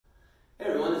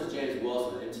James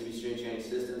Wilson with MTB Strength Training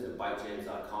Systems and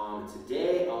BikeJams.com. And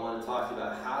today I want to talk to you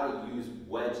about how to use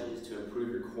wedges to improve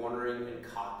your cornering and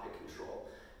cockpit control.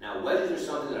 Now, wedges are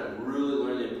something that I've really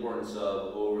learned the importance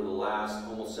of over the last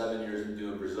almost 7 years of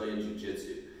doing Brazilian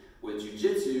Jiu-Jitsu. With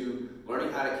Jiu-Jitsu,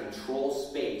 learning how to control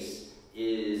space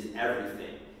is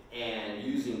everything. And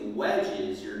using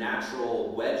wedges, your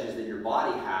natural wedges that your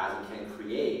body has and can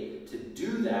create, to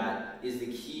do that is the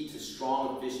key to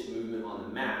strong, efficient movement on the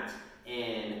mat.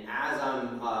 And as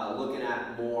I'm looking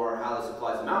at more how this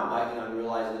applies to mountain biking, I'm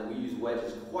realizing that we use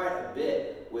wedges quite a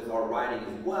bit with our riding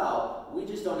as well. We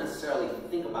just don't necessarily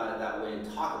think about it that way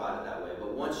and talk about it that way.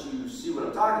 But once you see what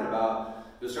I'm talking about,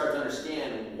 you'll start to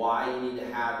understand why you need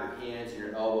to have your hands and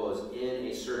your elbows in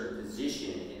a certain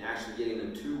position, and actually getting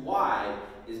them too wide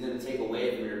is going to take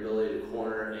away from your ability to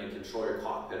corner and control your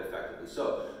cockpit effectively.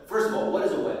 So, first of all, what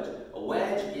is a wedge? A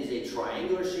wedge is a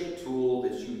triangular shaped tool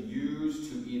that you use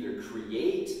to either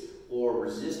create or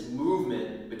resist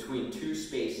movement between two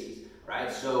spaces,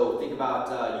 right? So think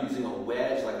about using a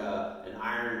wedge, like an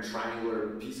iron triangular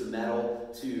piece of metal,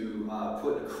 to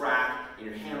put in a crack, and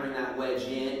you're hammering that wedge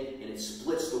in and it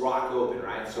splits the rock open,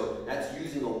 right? So that's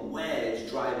using a wedge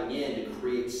driving in to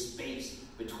create space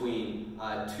between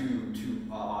two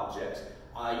objects.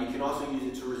 You can also use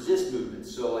it to resist movement.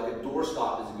 So like a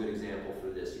doorstop is a good example for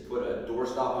this. You put a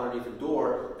doorstop underneath a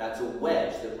door, that's a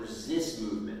wedge that resists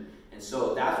movement. And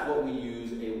so that's what we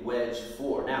use a wedge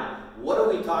for. Now, what are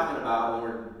we talking about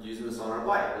when we're using this on our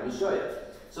bike? Let me show you.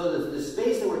 So the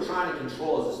space that we're trying to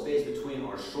control is the space between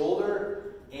our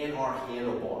shoulder and our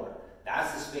handlebar.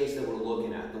 That's the space that we're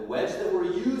looking at. The wedge that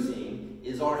we're using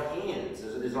is our hands,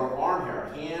 is our arm here,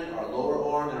 our hand, our lower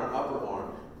arm, and our upper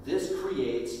arm. This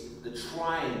creates the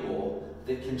triangle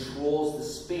that controls the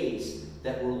space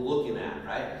that we're looking at,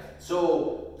 right?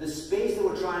 So the space that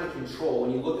we're trying to control,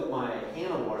 when you look at my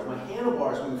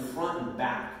handlebars move front and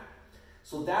back.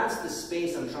 So that's the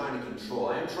space I'm trying to control.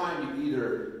 I am trying to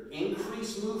either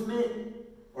increase movement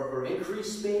or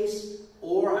increase space,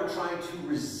 or I'm trying to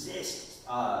resist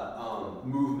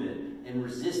movement and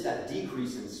resist that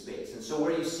decrease in space. And so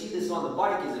where you see this on the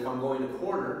bike is if I'm going to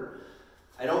corner,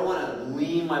 I don't want to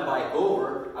lean my bike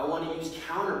over. I want to use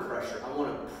counter pressure. I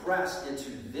want to press into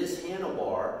this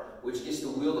handlebar, which gets the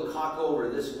wheel to cock over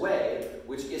this way,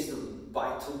 which gets the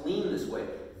bike to lean this way.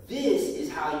 This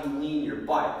is how you lean your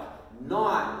bike,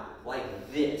 not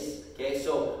like this. Okay,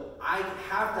 so I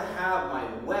have to have my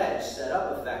wedge set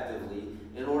up effectively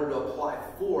in order to apply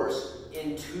force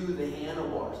into the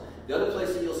handlebars. The other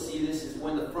place that you'll see this is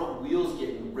when the front wheels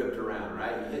get ripped around,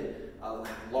 right? You hit a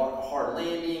hard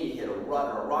landing, you hit a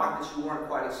rut or a rock that you weren't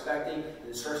quite expecting, and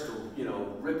it starts to,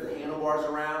 rip the handlebars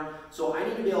around. So I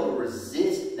need to be able to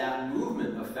resist that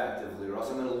movement effectively, or else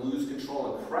I'm going to lose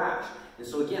control and crash. And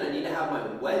so again, I need to have my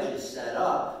wedges set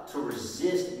up to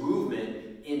resist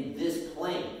movement in this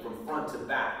plane from front to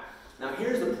back. Now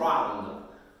here's the problem though.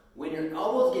 When your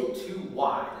elbows get too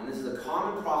wide, and this is a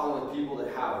common problem with people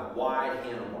that have wide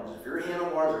handlebars. If your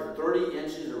handlebars are 30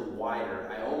 inches or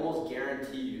wider, I almost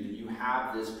guarantee you that you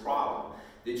have this problem,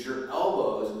 that your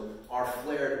elbows are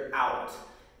flared out.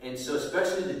 And so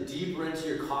especially the deeper into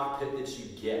your cockpit that you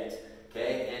get,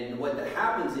 okay? And what that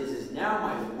happens is now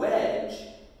my wedge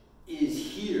is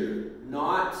here,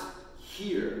 not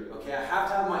here, okay? I have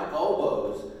to have my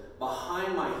elbows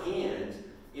behind my hands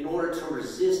in order to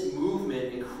resist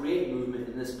movement and create movement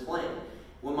in this plane.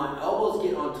 When my elbows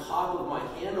get on top of my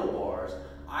handlebars,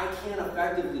 I can't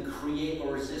effectively create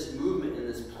or resist movement in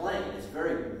this plane. It's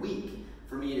very weak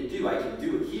for me to do. I can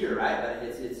do it here, right? But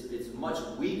it's much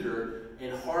weaker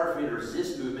and harder for me to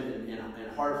resist movement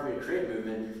and harder for me to create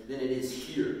movement than it is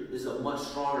here. This is a much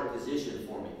stronger position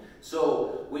for me.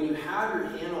 So when you have your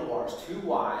handlebars too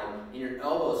wide and your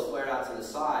elbows flared out to the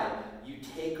side, you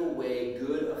take away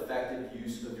good, effective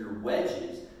use of your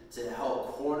wedges to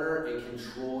help corner and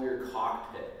control your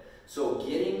cockpit. So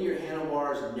getting your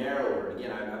handlebars narrower.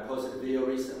 Again, I posted a video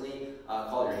recently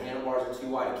called Your Handlebars Are Too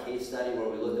Wide, a case study where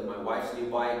we looked at my wife's new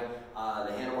bike.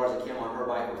 The handlebars that came on her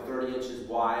bike were 30 inches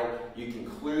wide. You can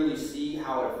clearly see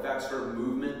how it affects her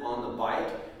movement on the bike.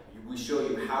 We show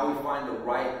you how we find the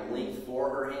right length for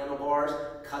her handlebars,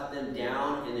 cut them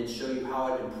down, and then show you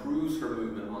how it improves her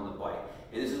movement on the bike.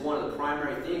 And this is one of the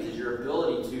primary things, is your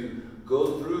ability to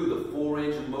go through the full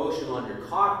range of motion on your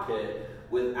cockpit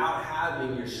without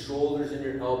having your shoulders and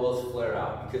your elbows flare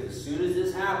out. Because as soon as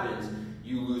this happens,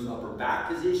 you lose upper back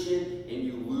position and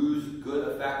you lose good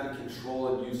effective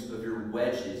control and use of your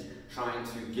wedges, trying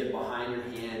to get behind your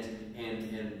hands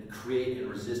and create and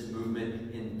resist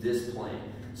movement in this plane.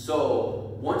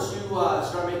 So once you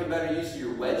start making better use of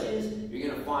your wedges, you're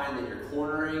going to find that your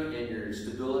cornering and your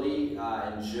stability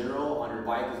in general on your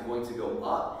bike is going to go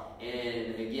up.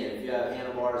 And again, if you have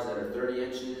handlebars that are 30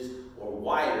 inches or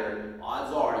wider,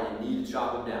 odds are you need to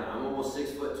chop them down. I'm almost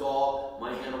 6 foot tall.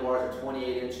 My handlebars are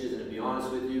 28 inches, and to be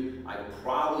honest with you, I could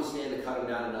probably stand to cut them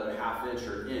down another ½ inch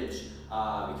or inch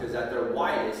because at their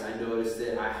widest, I noticed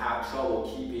that I have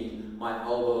trouble keeping my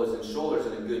elbows and shoulders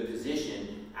in a good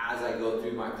position as I go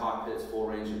through my cockpit's full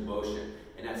range of motion.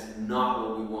 And that's not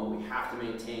what we want. We have to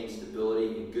maintain stability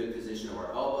and good position of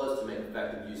our elbows to make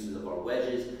effective uses of our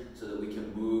wedges so that we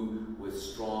can move with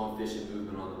strong, efficient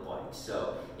movement on the bike.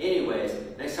 So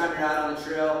anyways, next time you're out on the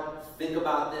trail, think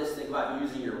about this. Think about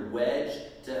using your wedge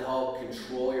to help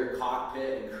control your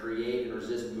cockpit and create and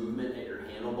resist movement at your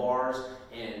handlebars.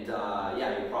 And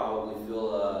yeah, you'll probably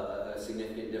feel a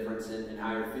significant difference in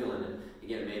how you're feeling. And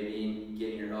again, maybe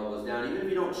getting your elbows down. Even if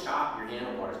you don't chop your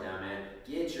handlebars down, man,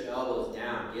 get your elbows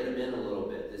down. Get them in a little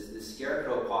bit. This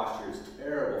scarecrow posture is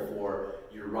terrible for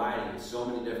your riding in so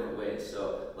many different ways.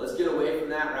 So let's get away from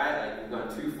that, right? Like we've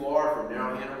gone too far from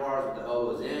narrow handlebars with the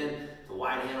elbows in to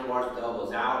wide handlebars with the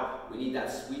elbows out. We need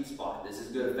that sweet spot. This is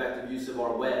good, effective use of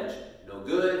our wedge. No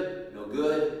good, no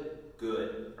good,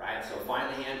 good, right? So find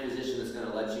the hand position that's going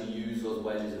to let you use those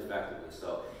wedges effectively.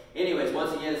 So anyways,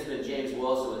 once again, it's been James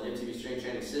Wilson with MTB Strength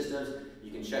Training Systems.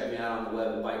 You can check me out on the web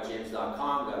at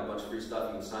bikejames.com. Got a bunch of free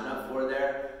stuff you can sign up for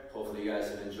there. Hopefully you guys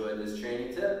have enjoyed this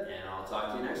training tip, and I'll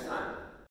talk to you next time.